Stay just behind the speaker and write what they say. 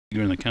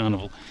in the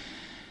carnival.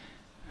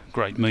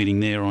 Great meeting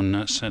there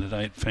on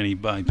Saturday at Fanny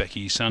Bay, back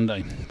here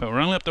Sunday. But we're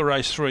only up to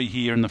race 3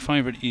 here, and the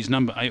favourite is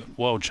number 8,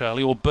 Wild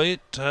Charlie,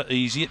 albeit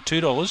easy at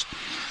 $2.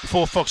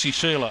 4, Foxy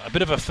Sheila, a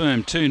bit of a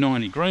firm,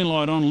 $2.90. Green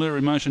light on,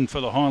 Lurid Motion for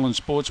the Highland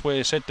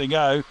Sportswear, set to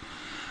go.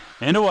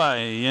 And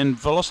away, and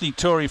Velocity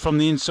Tory from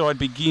the inside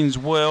begins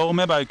well.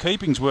 Mabo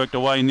Keeping's worked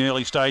away in the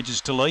early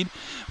stages to lead.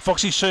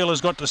 Foxy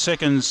Sheila's got to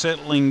second,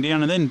 settling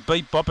down, and then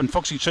Beat Bop, and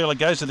Foxy Sheila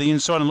goes to the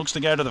inside and looks to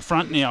go to the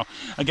front now.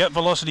 I get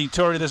Velocity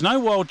Tory. There's no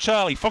Wild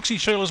Charlie. Foxy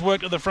Sheila's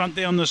worked to the front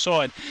down the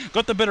side.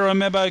 Got the better of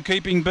Mabo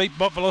Keeping, Beat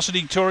Bop,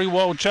 Velocity Tory,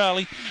 Wild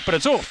Charlie, but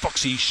it's all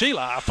Foxy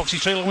Sheila. Foxy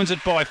Sheila wins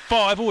it by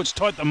 5. Oh, it's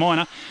tight, the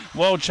minor.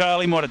 Wild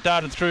Charlie might have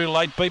darted through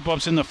late. Beat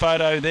Bop's in the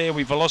photo there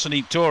with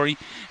Velocity Tory,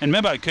 and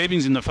Mabo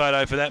Keeping's in the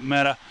photo for that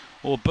matter.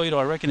 Or beat,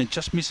 I reckon it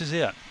just misses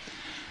out.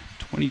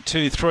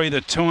 22.3 the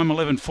time,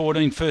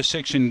 11.14 first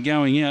section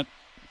going out.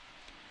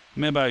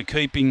 Mabo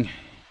Keeping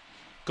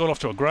got off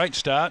to a great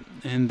start,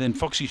 and then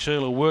Foxy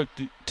Sheila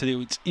worked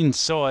to its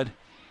inside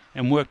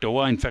and worked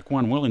away. In fact,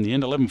 won well in the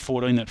end.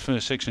 11.14 that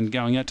first section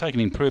going out,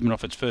 taking improvement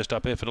off its first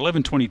up effort.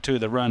 11.22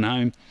 the run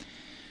home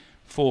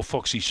for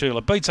Foxy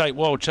Sheila. Beats 8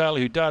 Wild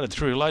Charlie, who darted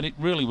through late. It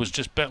really was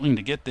just battling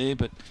to get there,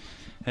 but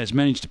has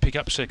managed to pick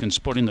up second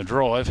spot in the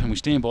drive, and we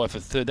stand by for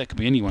third. That could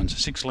be anyone's.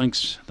 6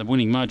 lengths, the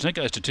winning margin. That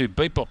goes to 2,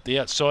 Beat Bop, the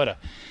outsider.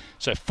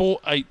 So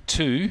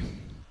 4.82,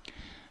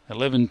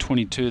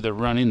 11.22 the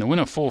run in. The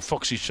winner, 4,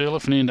 Foxy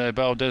Sheila, Fernando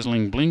Bale,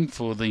 Dazzling Bling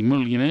for the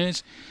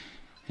Millionaires.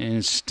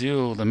 And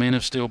still, the man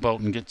of Steel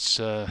Bolton gets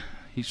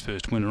his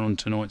first winner on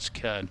tonight's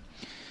card.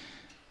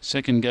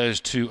 Second goes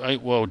to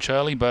 8 Wild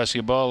Charlie,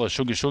 Barcia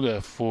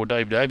Sugar for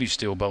Dave Davies,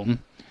 Steel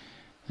Bolton.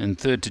 And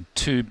third to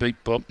 2,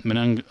 Beat Bop,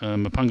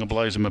 Mapunga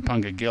Blazer,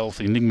 Mapunga Gal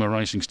for Enigma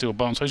Racing, Steel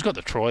Bolton. So he's got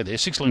the try there.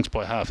 6 lengths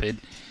by half head.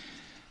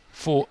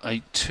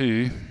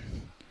 4.82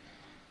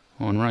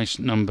 on race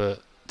number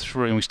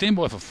 3. And we stand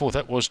by for fourth.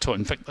 That was tight.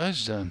 In fact,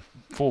 those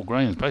 4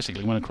 greyhounds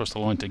basically went across the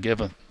line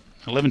together.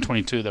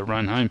 11.22 the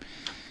run home.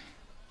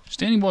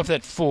 Standing by for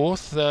that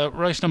fourth.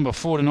 Race number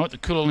 4 tonight, the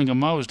Coolalingga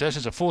Mowers Dash.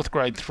 It's a 4th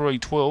grade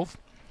 3.12.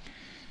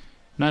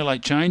 No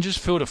late changes.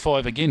 Field of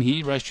 5 again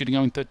here. Race due to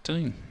go in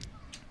 13.